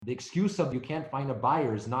The excuse of you can't find a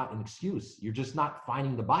buyer is not an excuse. You're just not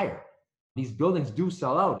finding the buyer. These buildings do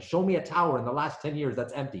sell out. Show me a tower in the last 10 years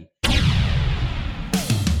that's empty.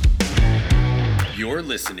 You're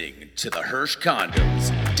listening to the Hirsch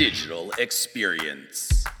Condos Digital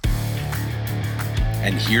Experience.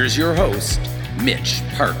 And here's your host, Mitch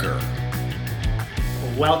Parker.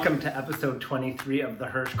 Welcome to episode 23 of the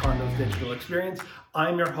Hirsch Condos Digital Experience.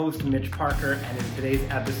 I'm your host, Mitch Parker, and in today's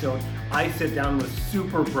episode, I sit down with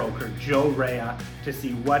super broker Joe Rea to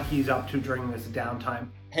see what he's up to during this downtime.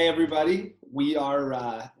 Hey everybody,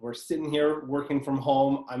 we're sitting here working from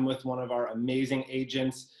home. I'm with one of our amazing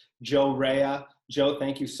agents, Joe Rea. Joe,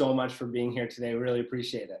 thank you so much for being here today. Really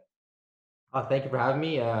appreciate it. Thank you for having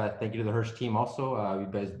me. Thank you to the Hirsch team also.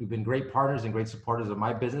 We've been great partners and great supporters of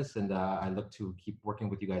my business, and I look to keep working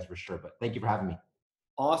with you guys for sure. But thank you for having me.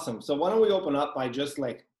 Awesome. So why don't we open up by just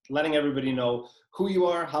letting everybody know who you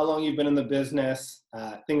are, how long you've been in the business,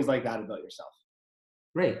 things like that about yourself.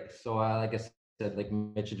 Great. So like I said, like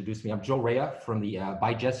Mitch introduced me, I'm Joe Rea from the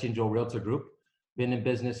by Jesse and Joe Realtor Group. Been in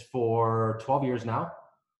business for 12 years now.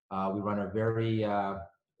 We run a very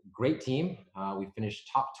great team. We finished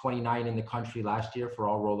top 29 in the country last year for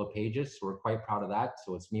all roll of pages. So we're quite proud of that.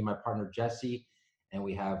 So it's me and my partner, Jesse, and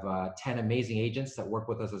we have 10 amazing agents that work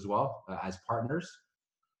with us as well as partners.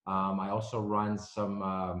 I also run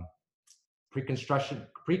some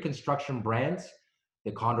pre-construction brands,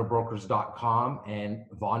 the condobrokers.com and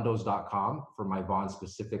vondos.com for my Vaughn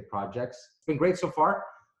specific projects. It's been great so far.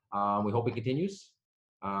 We hope it continues,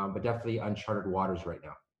 but definitely uncharted waters right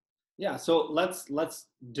now. Yeah, so let's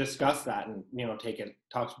discuss that and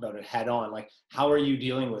talk about it head on. Like, how are you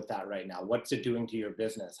dealing with that right now? What's it doing to your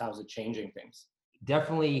business? How's it changing things?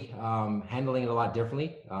 Definitely handling it a lot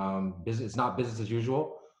differently. It's not business as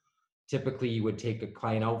usual. Typically, you would take a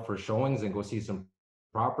client out for showings and go see some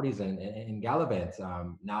properties and gallivant.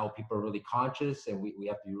 Now people are really conscious, and we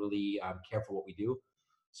have to be really careful what we do.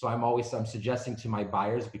 So I'm suggesting to my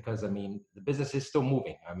buyers, because the business is still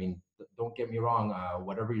moving. Don't get me wrong.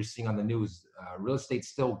 Whatever you're seeing on the news, real estate's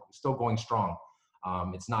still going strong.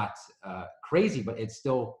 It's not crazy, but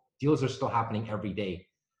deals are still happening every day.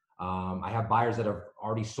 I have buyers that have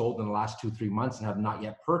already sold in the last 2-3 months and have not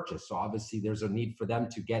yet purchased. So obviously there's a need for them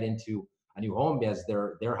to get into a new home, as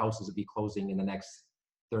their houses will be closing in the next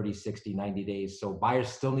 30, 60, 90 days. So buyers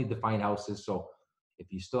still need to find houses. So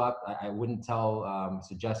if you still have, I wouldn't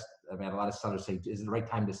suggest, a lot of sellers say, is it the right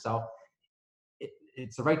time to sell?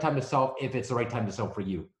 It's the right time to sell if it's the right time to sell for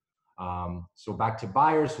you. So back to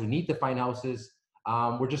buyers who need to find houses,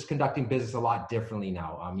 we're just conducting business a lot differently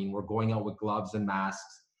now. We're going out with gloves and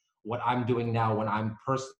masks. What I'm doing now when I'm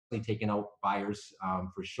personally taking out buyers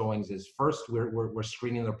for showings is, first, we're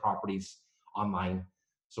screening their properties online.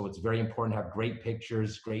 So it's very important to have great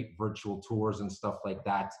pictures, great virtual tours and stuff like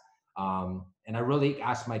that. And I really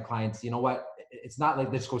ask my clients, you know what, it's not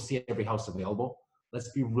like let's go see every house available. Let's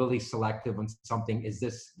be really selective on something. Does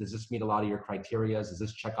this meet a lot of your criteria? Does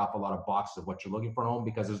this check off a lot of boxes of what you're looking for in a home?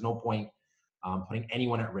 Because there's no point putting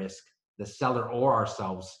anyone at risk, the seller or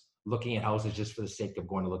ourselves, looking at houses just for the sake of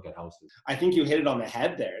going to look at houses. I think you hit it on the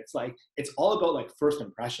head there. It's all about first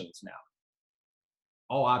impressions now.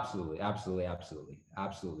 Oh, absolutely.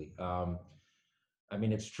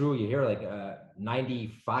 It's true. You hear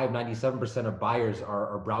 95, 97% of buyers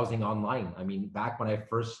are browsing online. Back when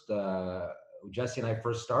Jesse and I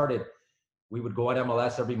first started, we would go at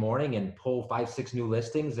MLS every morning and pull 5-6 new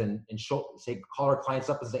listings and call our clients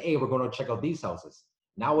up and say, hey, we're going to check out these houses.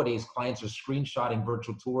 Nowadays, clients are screenshotting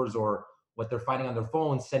virtual tours or what they're finding on their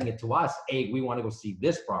phones, sending it to us. Hey, we want to go see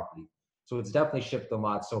this property. So it's definitely shifted a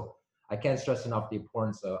lot. So I can't stress enough the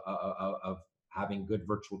importance of having good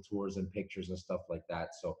virtual tours and pictures and stuff like that.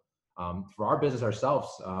 So for our business ourselves,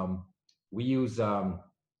 we use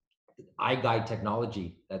iGuide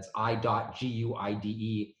technology. That's i.guide. If you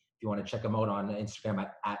want to check them out on Instagram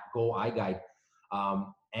at GoIGuide.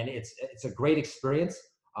 And it's a great experience.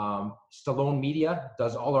 Stallone Media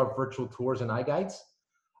does all our virtual tours and iGuides.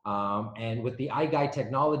 And with the iGuide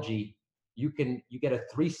technology, you get a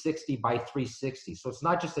 360 by 360. So it's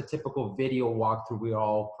not just a typical video walkthrough we're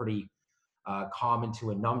all pretty common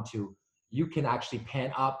to and numb to. You can actually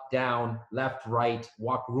pan up, down, left, right,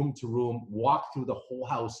 walk room to room, walk through the whole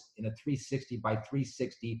house in a 360 by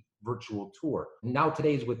 360 virtual tour.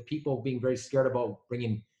 Nowadays, with people being very scared about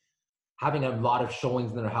having a lot of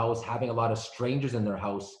showings in their house, having a lot of strangers in their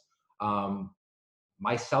house,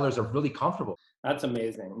 my sellers are really comfortable. That's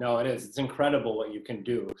amazing. No, it is. It's incredible what you can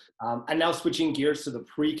do. And now switching gears to the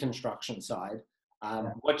pre-construction side,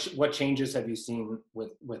 what changes have you seen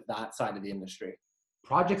with that side of the industry?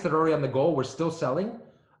 Projects that are already on the go, we're still selling.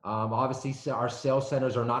 Obviously, our sales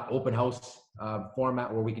centers are not open house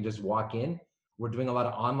format where we can just walk in. We're doing a lot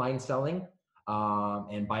of online selling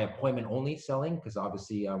and by appointment only selling, because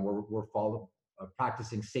obviously we're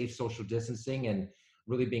practicing safe social distancing and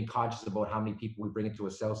really being conscious about how many people we bring into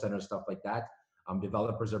a sales center and stuff like that.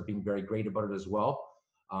 Developers are being very great about it as well,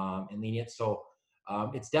 and lenient. So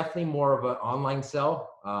it's definitely more of an online sell.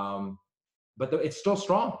 But it's still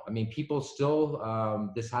strong. I mean, people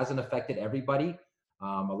still, this hasn't affected everybody.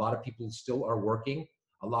 A lot of people still are working.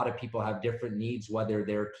 A lot of people have different needs, whether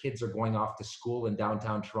their kids are going off to school in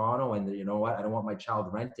downtown Toronto and you know what, I don't want my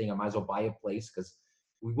child renting. I might as well buy a place because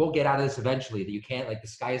we will get out of this eventually. That you can't, like, the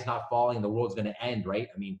sky is not falling, the world's going to end, right?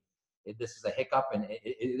 I mean, this is a hiccup and it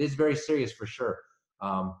is very serious for sure.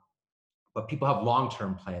 But people have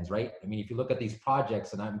long-term plans, right? I mean, if you look at these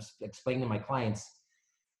projects, and I'm explaining to my clients,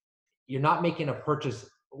 you're not making a purchase,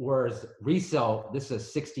 whereas resale, this is a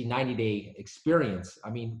 60, 90-day experience. I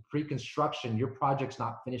mean, pre-construction, your project's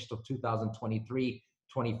not finished till 2023,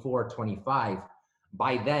 24, 25.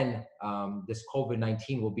 By then, this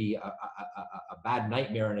COVID-19 will be a bad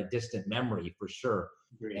nightmare and a distant memory for sure.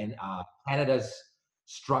 Agreed. And Canada's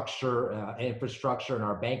structure, infrastructure, and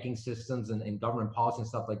our banking systems and government policy and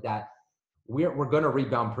stuff like that, we're going to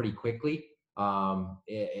rebound pretty quickly. I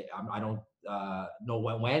don't know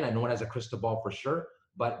when. No one has a crystal ball for sure.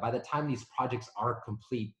 But by the time these projects are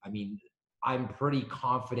complete, I mean, I'm pretty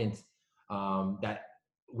confident that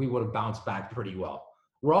we would have bounced back pretty well.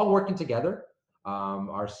 We're all working together,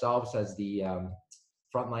 ourselves as the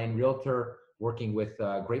frontline realtor, working with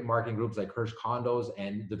great marketing groups like Hirsch Condos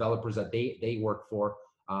and developers that they work for.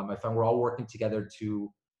 I find we're all working together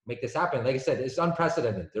to make this happen. Like I said, it's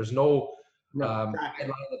unprecedented. There's no headline.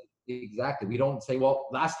 Exactly. We don't say, well,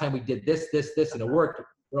 last time we did this, and it worked.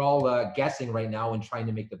 We're all guessing right now and trying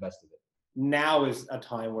to make the best of it. Now is a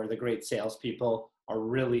time where the great salespeople are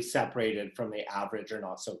really separated from the average or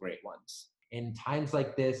not so great ones. In times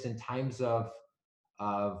like this, in times of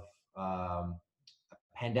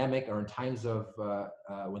pandemic, or in times of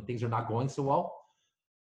when things are not going so well,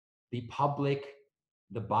 the public,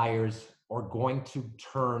 the buyers are going to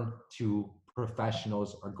turn to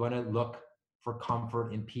professionals, are going to look for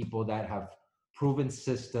comfort in people that have proven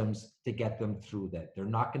systems to get them through that. They're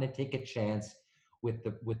not going to take a chance with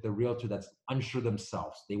the realtor that's unsure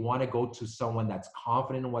themselves. They want to go to someone that's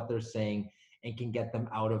confident in what they're saying and can get them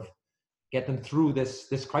through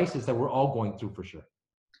this crisis that we're all going through for sure.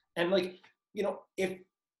 And like, you know, if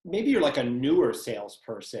maybe you're like a newer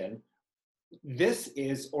salesperson,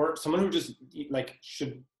 or someone who just like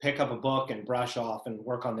should pick up a book and brush off and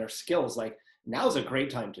work on their skills, like now's a great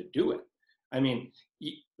time to do it. I mean,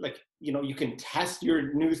 you can test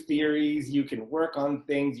your new theories, you can work on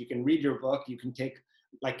things, you can read your book, you can take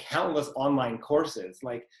like countless online courses.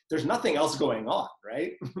 Like there's nothing else going on,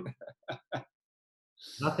 right?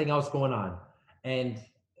 Nothing else going on. And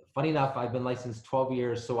funny enough, I've been licensed 12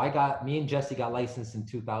 years. So me and Jesse got licensed in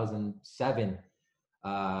 2007,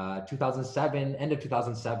 end of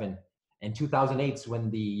 2007. And 2008 is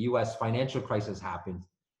when the US financial crisis happened.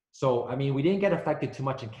 So, I mean, we didn't get affected too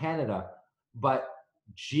much in Canada, but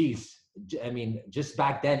geez, I mean, just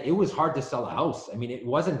back then, it was hard to sell a house. I mean, it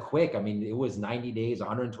wasn't quick. I mean, it was 90 days,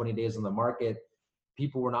 120 days on the market.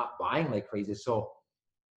 People were not buying like crazy. So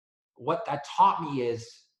what that taught me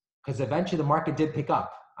is, because eventually the market did pick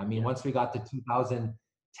up. I mean, once we got to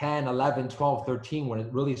 2010, 11, 12, 13, when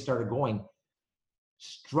it really started going,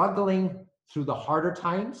 struggling through the harder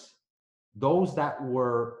times, those that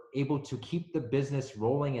were able to keep the business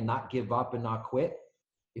rolling and not give up and not quit,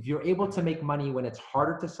 if you're able to make money when it's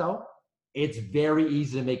harder to sell, it's very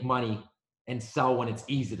easy to make money and sell when it's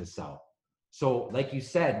easy to sell. So like you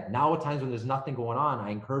said, now at times when there's nothing going on, I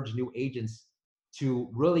encourage new agents to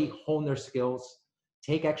really hone their skills,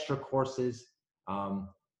 take extra courses.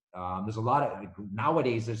 There's a lot of,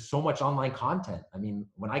 nowadays, there's so much online content. I mean,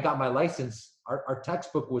 when I got my license, our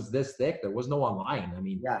textbook was this thick. There was no online. I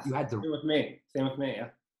mean, yes, you had to. Same with me,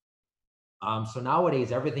 yeah. So nowadays,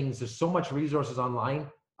 there's so much resources online.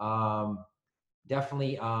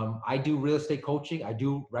 Definitely, I do real estate coaching. I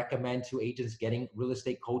do recommend to agents getting real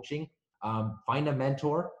estate coaching. Find a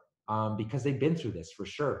mentor because they've been through this for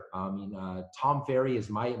sure. Tom Ferry is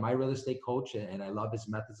my real estate coach, and I love his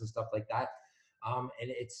methods and stuff like that. And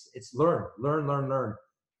it's learn.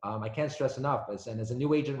 I can't stress enough. And as a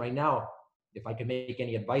new agent right now, if I can make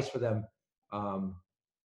any advice for them,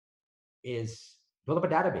 is build up a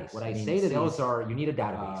database. What I say to sales are, you need a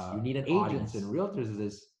database. You need an audience. And realtors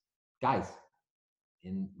is, guys,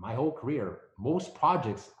 in my whole career, most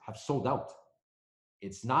projects have sold out.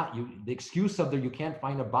 It's not the excuse of you can't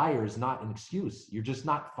find a buyer is not an excuse. You're just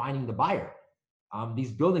not finding the buyer.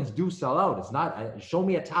 These buildings do sell out. It's not, show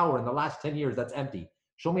me a tower in the last 10 years that's empty.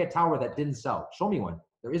 Show me a tower that didn't sell. Show me one.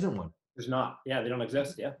 There isn't one. There's not. Yeah, they don't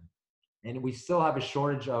exist. Yeah. And we still have a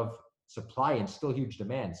shortage of supply and still huge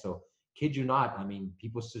demand. So kid you not, I mean,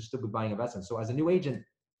 people should still be buying investments. So as a new agent,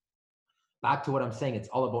 back to what I'm saying, it's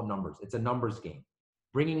all about numbers. It's a numbers game.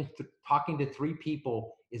 Talking to 3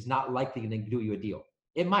 people is not likely to do you a deal.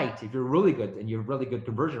 It might, if you're really good and you're really good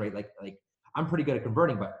conversion rate, like I'm pretty good at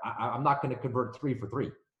converting, but I'm not going to convert 3 for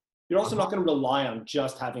 3. You're also not going to rely on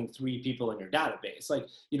just having 3 people in your database. Like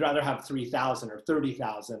you'd rather have 3,000 or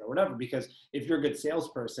 30,000 or whatever, because if you're a good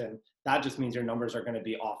salesperson, that just means your numbers are going to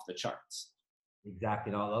be off the charts.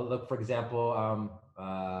 Exactly. Now, look, for example,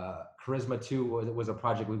 Charisma 2 was a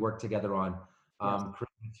project we worked together on.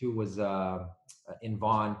 Charisma 2 was in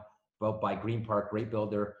Vaughan, built by Green Park, great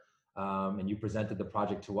builder. And you presented the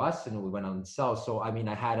project to us and we went on and sell. So, I mean,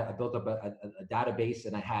 I built up a database,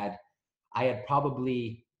 and I had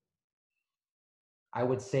probably, I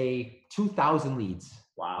would say 2,000 leads.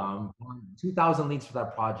 Wow. 2,000 leads for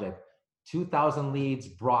that project. 2,000 leads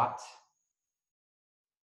brought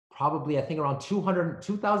probably, I think around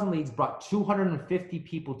 2,000 leads brought 250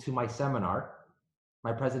 people to my seminar,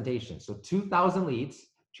 my presentation. So 2,000 leads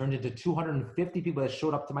turned into 250 people that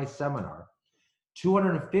showed up to my seminar.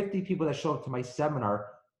 250 people that showed up to my seminar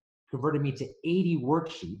converted me to 80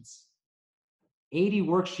 worksheets. 80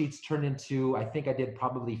 worksheets turned into, I think I did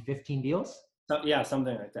probably 15 deals. So, yeah,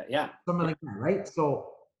 something like that. Yeah. Something like that, right?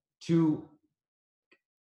 So to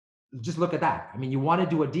just look at that. I mean, you want to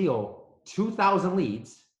do a deal, 2,000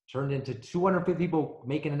 leads turned into 250 people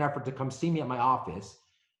making an effort to come see me at my office.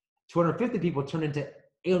 250 people turned into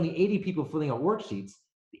only 80 people filling out worksheets.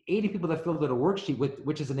 The 80 people that filled out a worksheet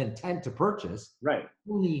which is an intent to purchase, right?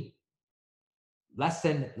 Only less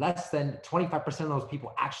than 25% of those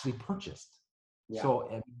people actually purchased. Yeah.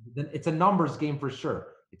 So it's a numbers game for sure.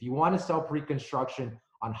 If you want to sell pre-construction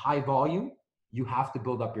on high volume, you have to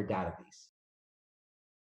build up your database.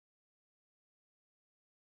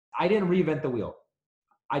 I didn't reinvent the wheel.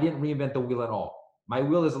 I didn't reinvent the wheel at all. My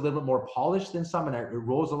wheel is a little bit more polished than some, and it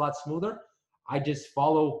rolls a lot smoother. I just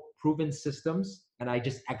follow proven systems and I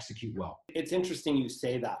just execute well. It's interesting you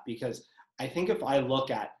say that, because I think if I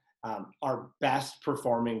look at our best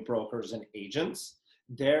performing brokers and agents,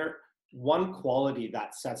 their one quality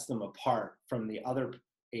that sets them apart from the other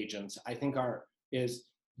agents, I think is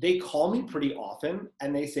they call me pretty often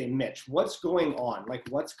and they say, Mitch, what's going on? Like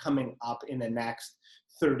what's coming up in the next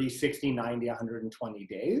 30, 60, 90, 120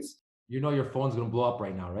 days? You know your phone's going to blow up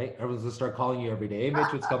right now, right? Everyone's going to start calling you every day. Hey,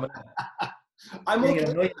 Mitch, what's coming up? I'm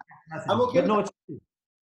okay. I'm okay. No, it's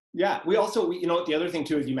yeah. We the other thing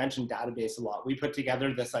too is you mentioned database a lot. We put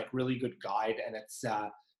together this like really good guide, and it's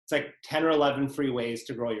like 10 or 11 free ways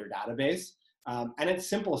to grow your database. And it's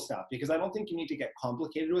simple stuff, because I don't think you need to get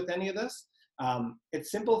complicated with any of this.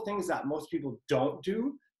 It's simple things that most people don't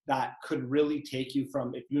do that could really take you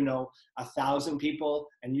from, if you know 1,000 people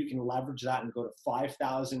and you can leverage that and go to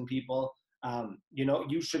 5,000 people,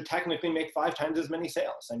 you should technically make 5 times as many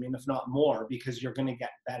sales. I mean, if not more, because you're going to get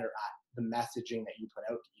better at the messaging that you put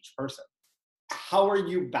out to each person. How are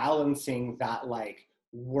you balancing that like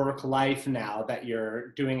work life now that you're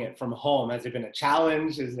doing it from home? Has it been a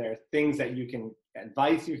challenge? Is there things that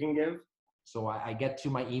advice you can give? So I get to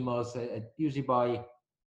my emails usually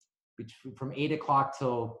from 8 o'clock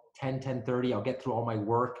till 10:30. I'll get through all my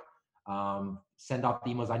work, send off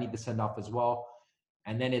the emails I need to send off as well.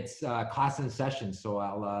 And then it's class and session. So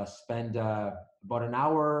I'll spend about an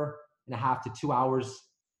hour and a half to 2 hours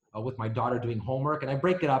with my daughter doing homework. And I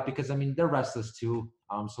break it up because, I mean, they're restless too.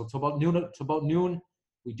 So till about noon,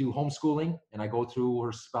 we do homeschooling, and I go through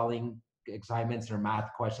her spelling assignments, her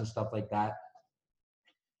math questions, stuff like that.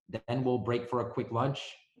 Then we'll break for a quick lunch.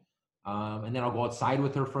 And then I'll go outside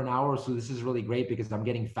with her for an hour. So this is really great because I'm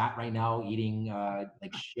getting fat right now, eating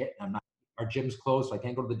like shit. Our gym's closed, so I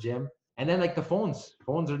can't go to the gym. And then like the phones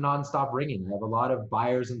are nonstop ringing. We have a lot of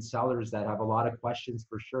buyers and sellers that have a lot of questions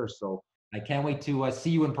for sure. So I can't wait to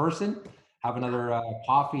see you in person, have another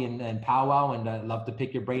coffee and powwow, and love to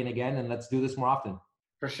pick your brain again. And let's do this more often.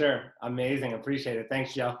 For sure. Amazing. Appreciate it.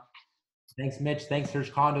 Thanks, Joe. Thanks, Mitch. Thanks,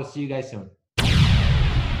 Hirsch Condo. See you guys soon.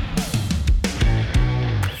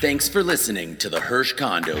 Thanks for listening to the Hirsch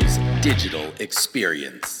Condos digital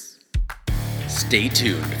experience. Stay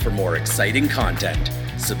tuned for more exciting content,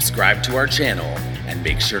 subscribe to our channel, and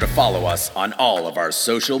make sure to follow us on all of our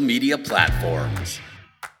social media platforms.